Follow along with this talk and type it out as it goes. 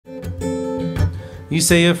You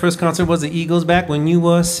say your first concert was the Eagles back when you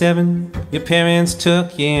were 7. Your parents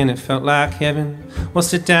took you and it felt like heaven. Well,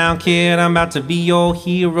 sit down, kid, I'm about to be your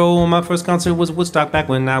hero. My first concert was Woodstock back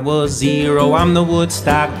when I was 0. I'm the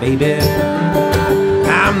Woodstock baby.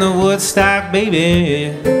 I'm the Woodstock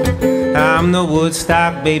baby. I'm the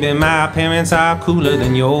Woodstock baby. My parents are cooler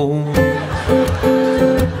than yours.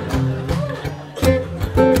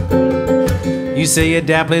 You say your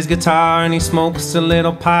dad plays guitar and he smokes a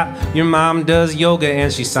little pot. Your mom does yoga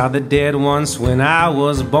and she saw the dead once. When I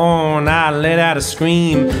was born, I let out a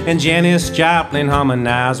scream and Janis Joplin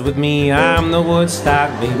harmonized with me. I'm the Woodstock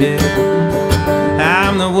baby.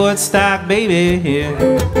 I'm the Woodstock baby.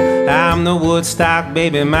 I'm the Woodstock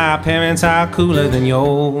baby. My parents are cooler than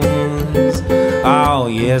yours. Oh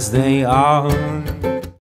yes they are.